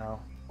 2.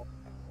 Well.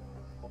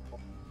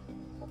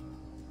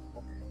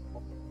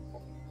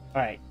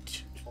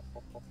 Alright.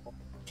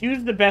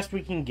 2's the best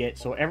we can get,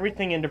 so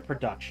everything into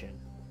production.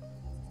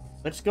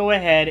 Let's go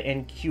ahead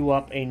and queue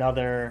up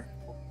another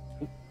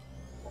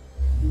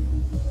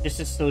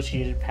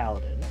disassociated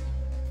paladin.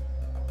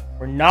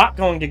 We're not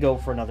going to go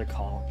for another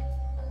colony.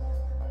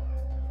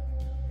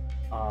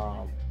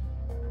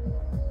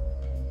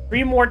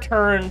 3 more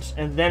turns,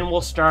 and then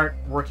we'll start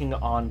working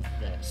on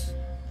this.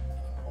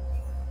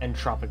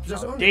 Entropic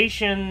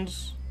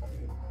Foundations.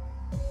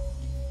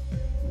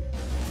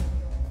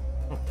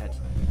 Oh, that's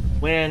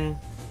win.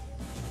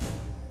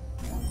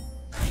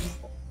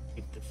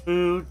 Take the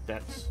food.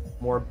 That's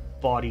more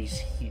bodies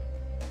here.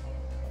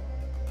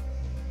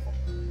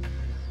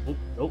 Oh,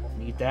 nope,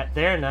 need that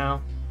there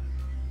now.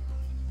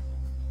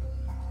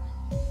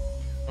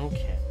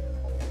 Okay.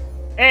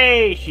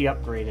 Hey, she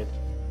upgraded.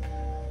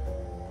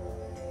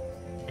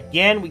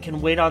 Again, we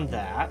can wait on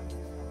that.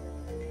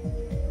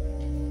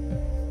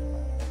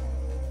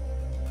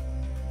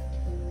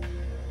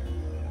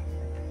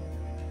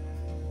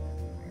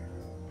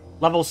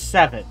 Level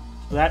 7.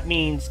 So that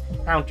means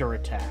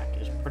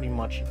counterattack is pretty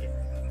much it.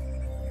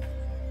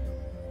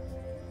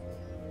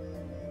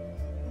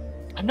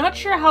 I'm not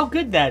sure how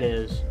good that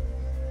is.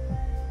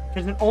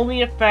 Because it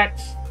only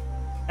affects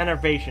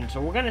enervation. So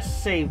we're going to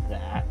save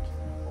that.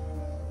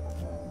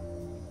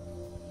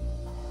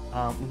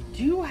 We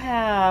do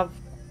have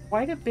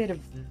quite a bit of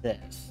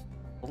this.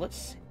 So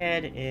let's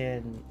head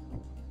in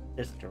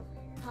this direction.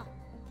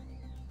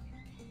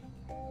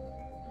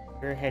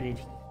 We're headed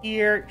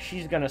here.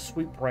 She's going to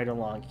sweep right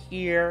along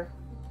here.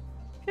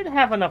 Should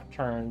have enough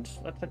turns.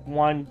 That's like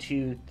 1,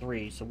 2,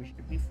 3. So we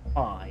should be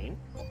fine.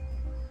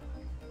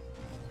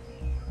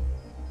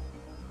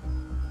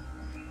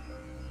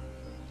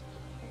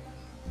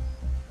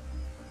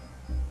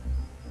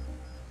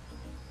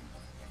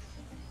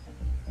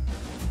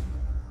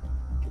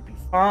 Should be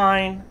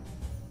fine.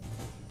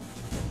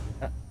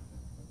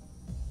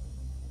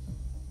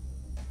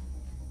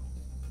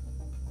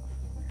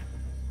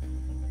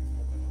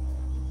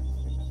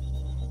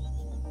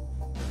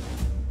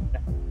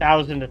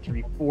 Thousand to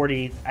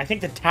 340. I think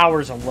the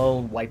towers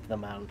alone wipe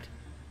them out.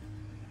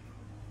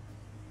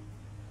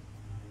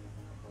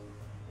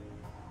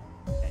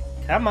 Okay,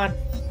 come on.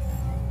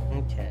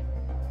 Okay.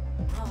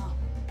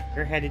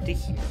 You're headed to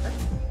here.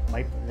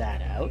 Wipe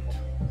that out.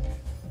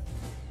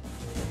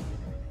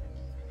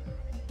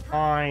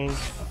 Fine.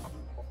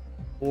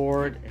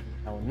 Forward and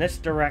now in this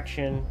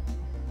direction.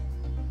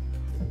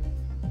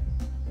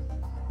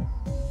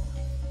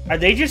 Are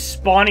they just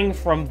spawning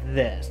from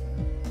this?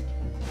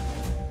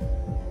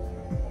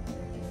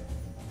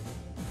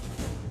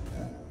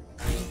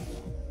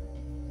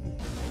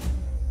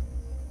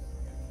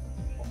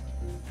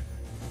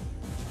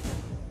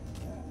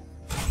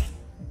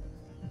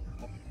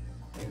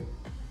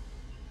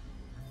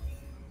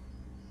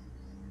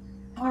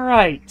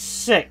 Alright,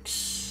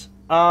 6.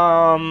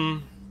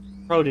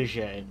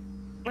 Protege.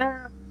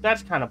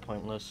 That's kind of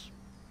pointless.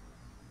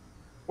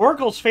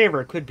 Oracle's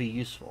Favor could be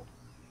useful.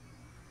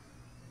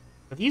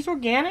 Are these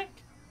organic?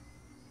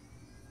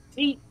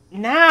 See,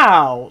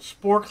 now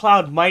Spore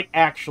Cloud might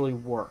actually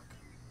work.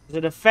 Because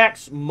it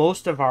affects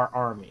most of our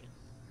army.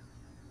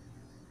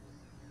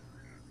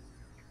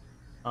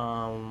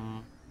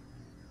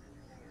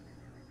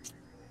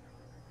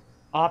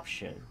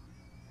 Option.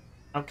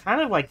 I'm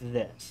kind of like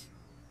this.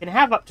 Can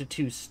have up to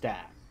 2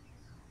 staff.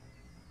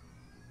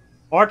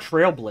 Or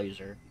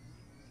Trailblazer.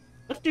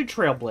 Let's do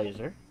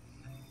Trailblazer.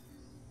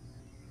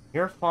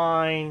 You're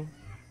fine.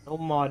 No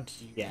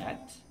mods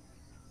yet.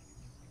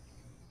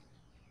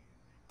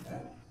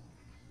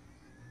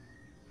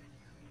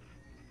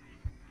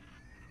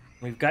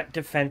 We've got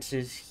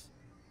defenses.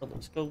 So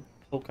let's go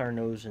poke our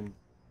nose in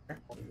there.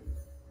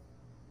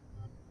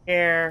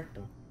 Care.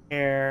 Don't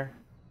care.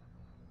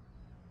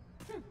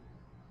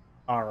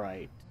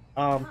 Alright.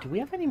 Do we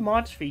have any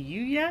mods for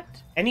you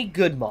yet? Any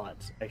good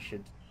mods, I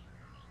should.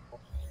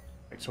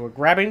 Alright, so we're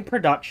grabbing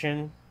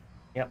production.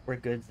 Yep, we're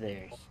good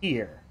there.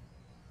 Here.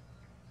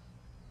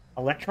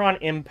 Electron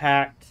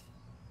impact.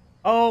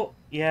 Oh,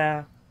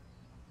 yeah.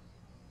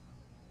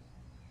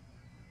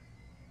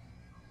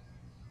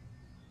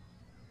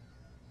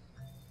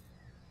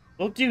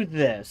 We'll do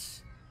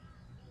this.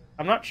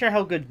 I'm not sure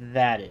how good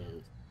that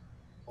is.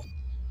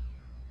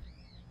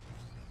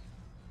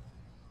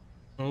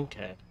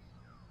 Okay.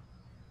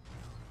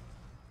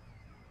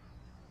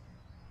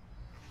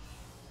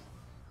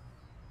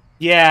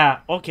 Yeah,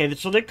 okay,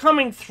 so they're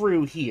coming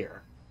through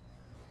here.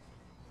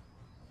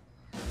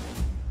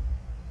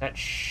 That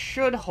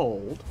should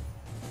hold.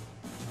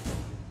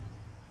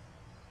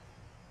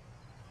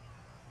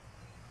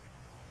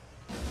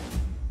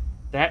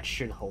 That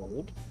should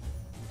hold.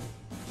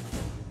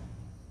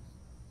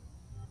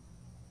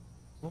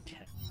 Okay.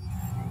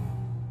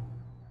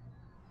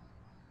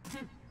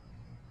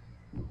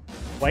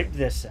 Wipe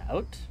this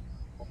out.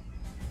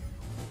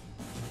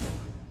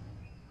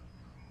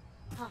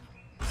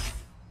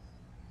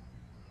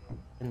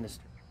 In this.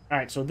 All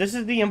right, so this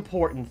is the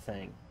important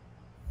thing.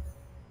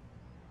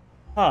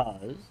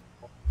 Because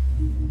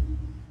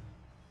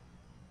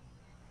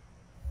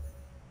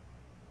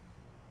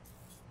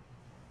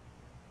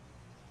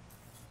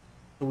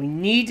we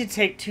need to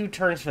take 2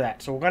 turns for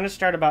that. So we're going to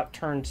start about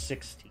turn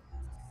 16.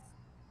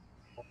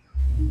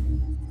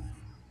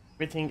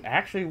 Everything,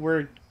 actually,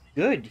 we're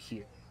good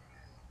here.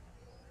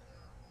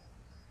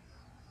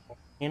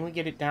 Can we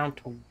get it down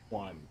to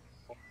 1?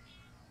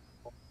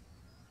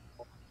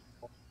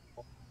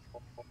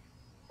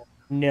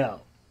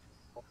 No.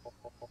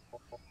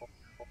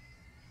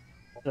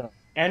 So,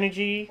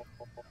 energy,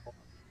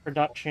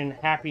 production,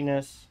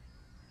 happiness.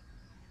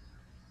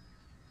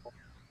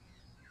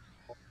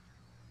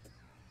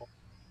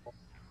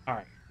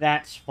 Alright,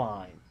 that's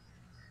fine.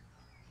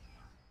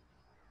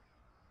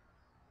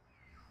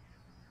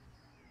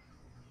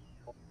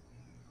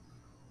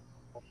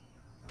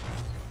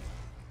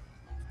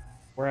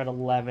 We're at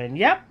 11.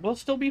 Yep, we'll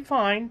still be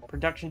fine.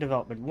 Production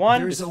development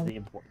 1. This is the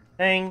important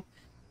thing.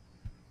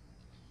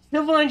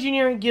 Civil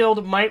Engineering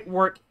Guild might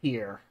work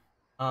here.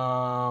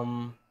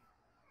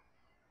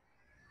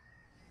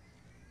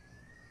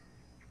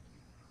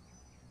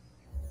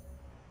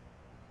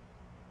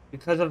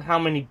 Because of how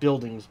many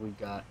buildings we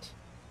got.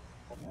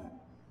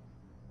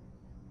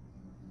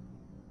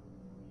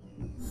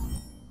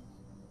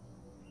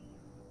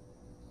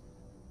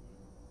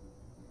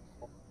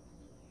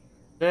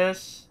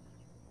 This.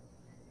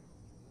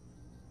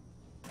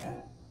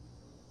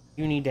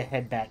 You need to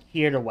head back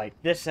here to wipe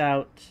this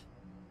out.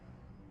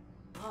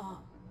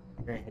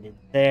 We're headed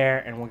there,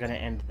 and we're going to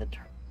end the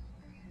turn.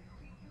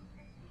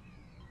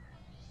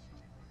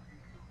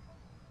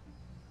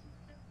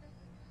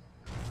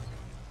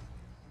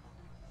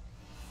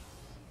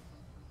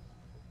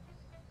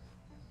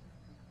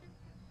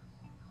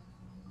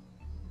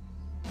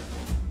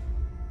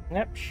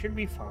 Yep, should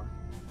be fine.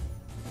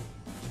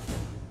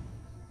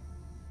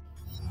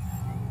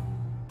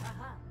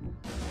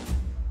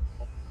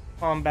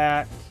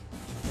 Combat.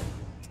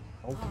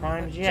 No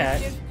primes yet.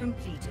 Objective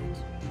completed.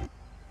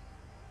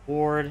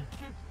 Board.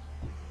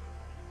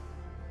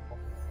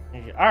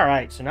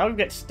 Alright, so now we've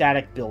got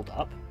static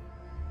buildup.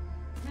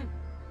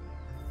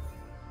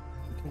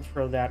 We can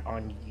throw that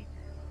on you.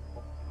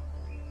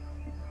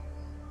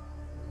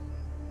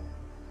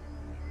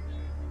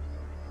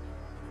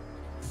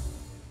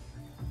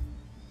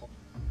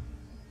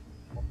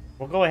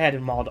 We'll go ahead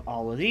and mod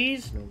all of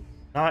these. No,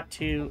 not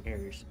to.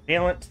 Area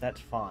surveillance,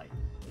 that's fine.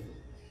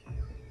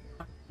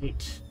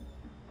 Right.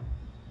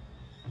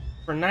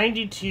 For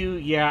 92,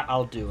 yeah,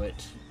 I'll do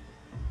it.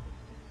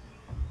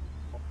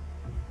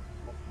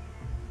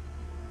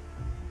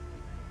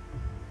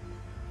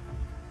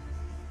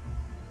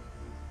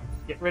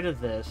 Get rid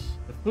of this.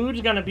 The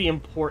food's gonna be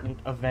important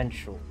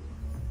eventually.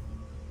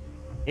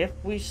 If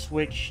we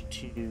switch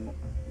to...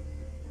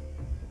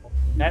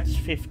 That's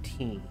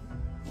 15.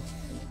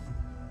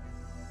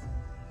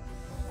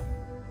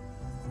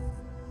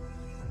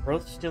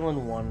 Growth still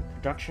in 1.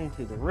 Production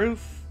through the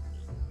roof.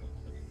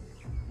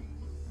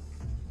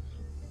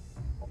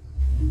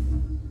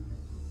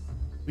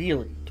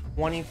 Really?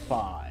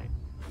 25.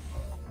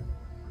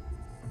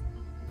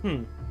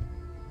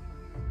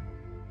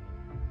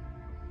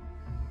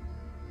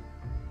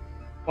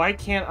 Why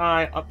can't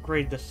I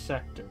upgrade the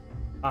sector?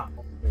 Ah,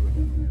 there we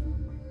go.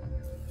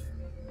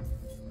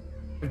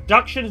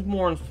 Production is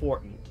more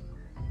important.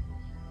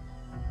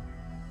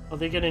 Oh,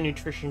 they get a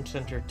nutrition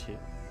center too.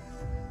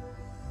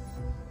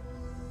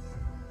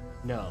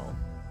 No.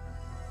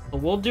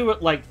 But we'll do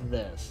it like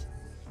this.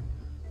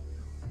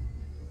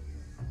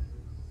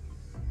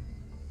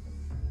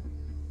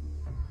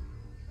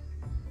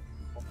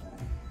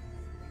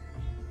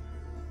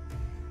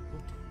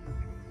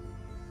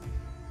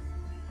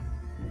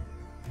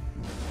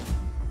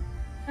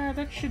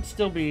 That should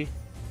still be...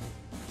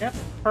 Yep,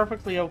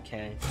 perfectly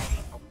okay.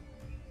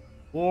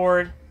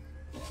 Ward.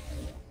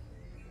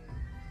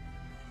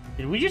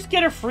 Did we just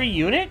get a free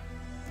unit?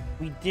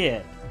 We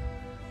did.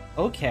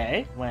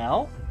 Okay,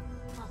 well...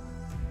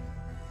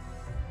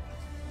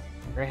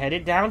 We're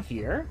headed down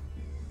here.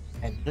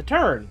 End the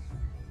turn.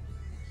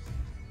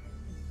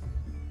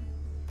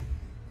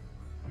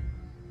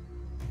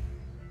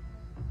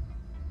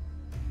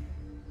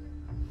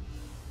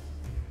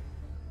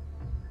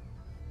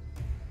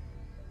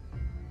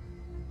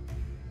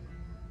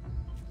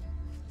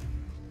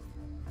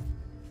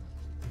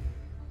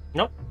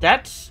 Nope,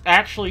 that's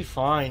actually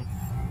fine.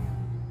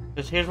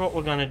 Because here's what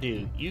we're gonna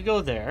do. You go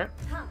there.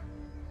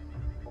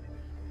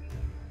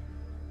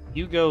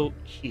 You go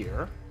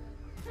here.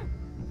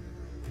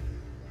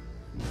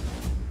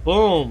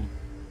 Boom.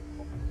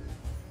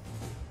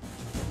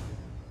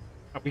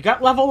 We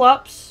got level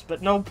ups,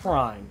 but no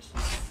primes.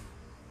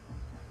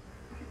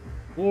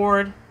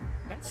 Ward.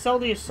 Let's sell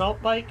the assault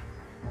bike.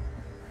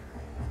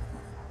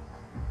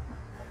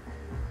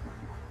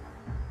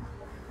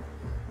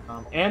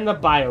 And the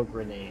bio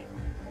grenade.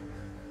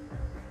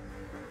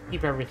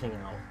 Keep everything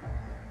out.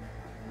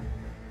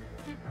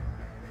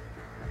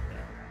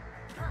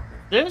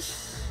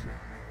 This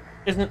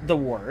isn't the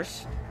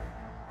worst.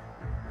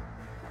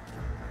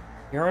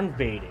 You're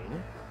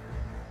invading.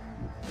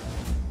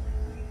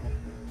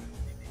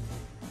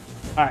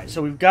 Alright,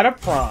 so we've got a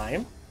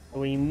prime.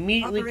 We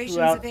immediately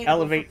flew out,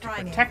 elevate to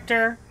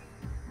protector.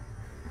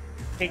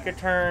 Take a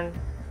turn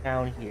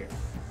down here.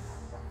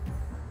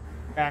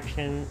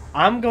 Action.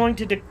 I'm going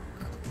to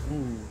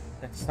ooh,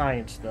 that's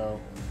science though.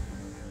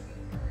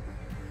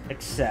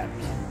 Accept.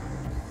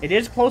 It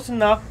is close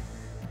enough,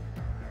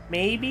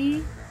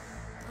 maybe,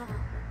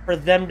 for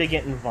them to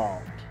get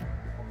involved.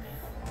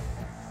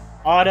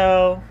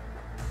 Auto.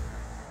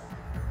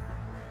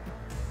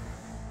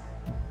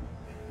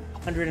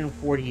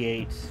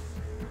 148.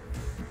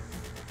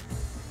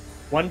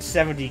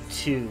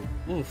 172.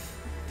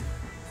 Oof.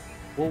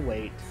 We'll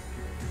wait.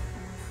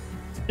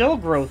 Still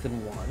growth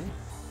in 1.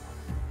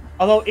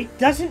 Although it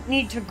doesn't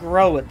need to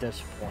grow at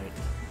this point.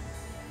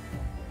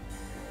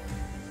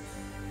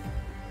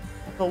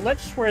 So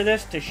let's swear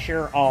this to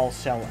sure all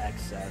cell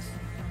excess.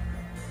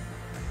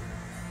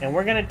 And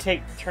we're going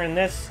to turn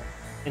this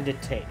into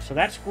take. So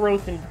that's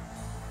growth in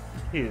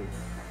 2.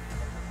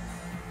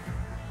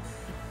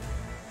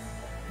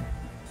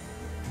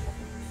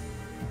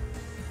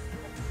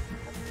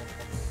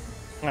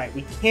 Alright,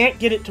 we can't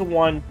get it to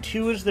 1.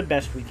 2 is the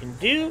best we can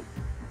do.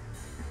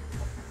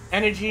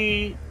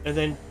 Energy, and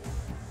then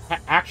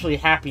actually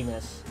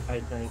happiness,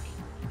 I think.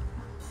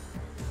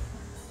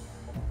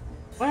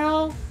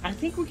 Well, I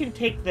think we can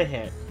take the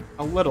hit.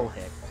 A little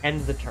hit.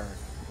 End the turn.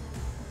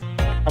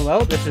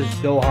 Hello, this is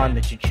Gohan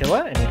the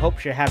Chichilla, and we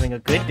hope you're having a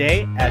good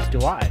day, as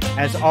do I.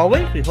 As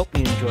always, we hope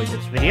you enjoyed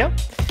this video.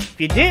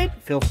 If you did,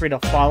 feel free to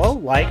follow,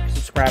 like,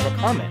 subscribe, or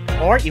comment.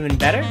 Or, even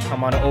better,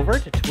 come on over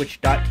to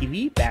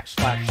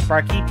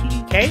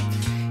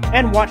twitch.tv/SparkyTDK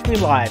and watch me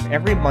live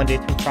every Monday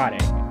through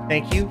Friday.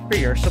 Thank you for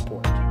your support.